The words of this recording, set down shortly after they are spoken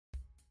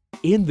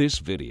In this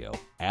video,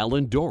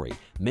 Alan Dorey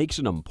makes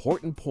an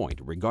important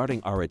point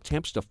regarding our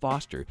attempts to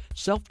foster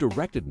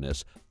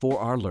self-directedness for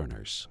our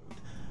learners.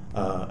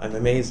 I'm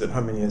amazed at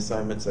how many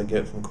assignments I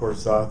get from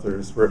course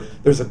authors where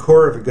there's a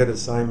core of a good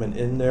assignment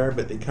in there,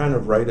 but they kind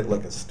of write it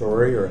like a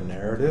story or a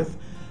narrative.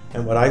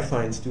 And what I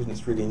find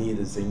students really need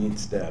is they need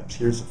steps.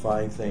 Here's the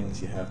 5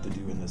 things you have to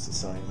do in this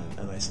assignment.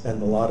 And I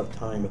spend a lot of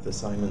time with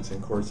assignments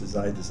and courses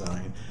I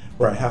design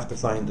where I have to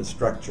find the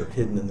structure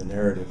hidden in the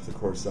narrative the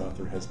course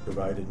author has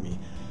provided me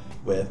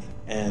with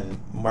and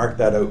mark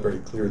that out very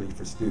clearly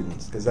for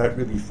students, because that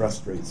really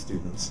frustrates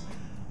students,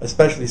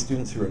 especially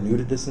students who are new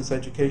to distance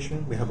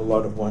education. We have a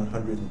lot of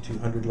 100 and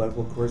 200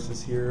 level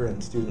courses here,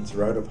 and students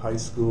are out of high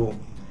school.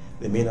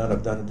 They may not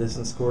have done a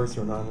distance course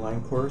or an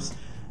online course,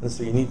 and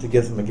so you need to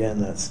give them, again,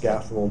 that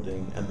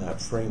scaffolding and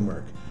that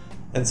framework.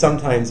 And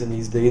sometimes in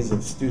these days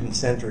of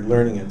student-centered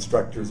learning,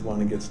 instructors want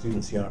to give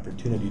students the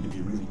opportunity to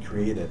be really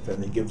creative,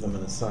 and they give them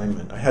an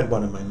assignment. I had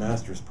one in my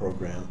master's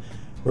program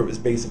where it was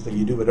basically,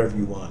 you do whatever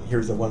you want.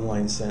 Here's a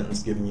 1-line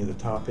sentence giving you the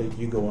topic.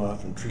 You go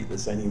off and treat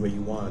this any way you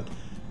want.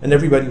 And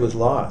everybody was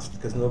lost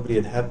because nobody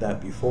had had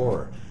that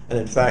before. And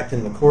in fact,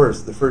 in the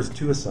course, the first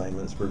 2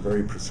 assignments were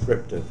very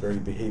prescriptive, very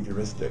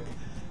behavioristic.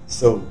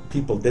 So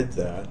people did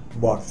that,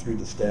 walked through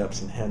the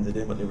steps and handed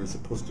in what they were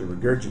supposed to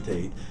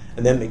regurgitate.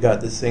 And then they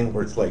got this thing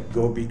where it's like,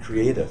 go be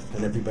creative.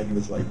 And everybody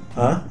was like,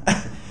 huh?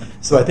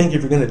 So I think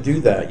if you're going to do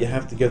that, you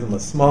have to give them a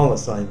small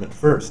assignment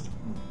first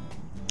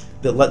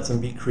that lets them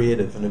be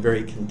creative in a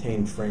very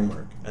contained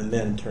framework, and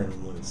then turn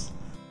them loose.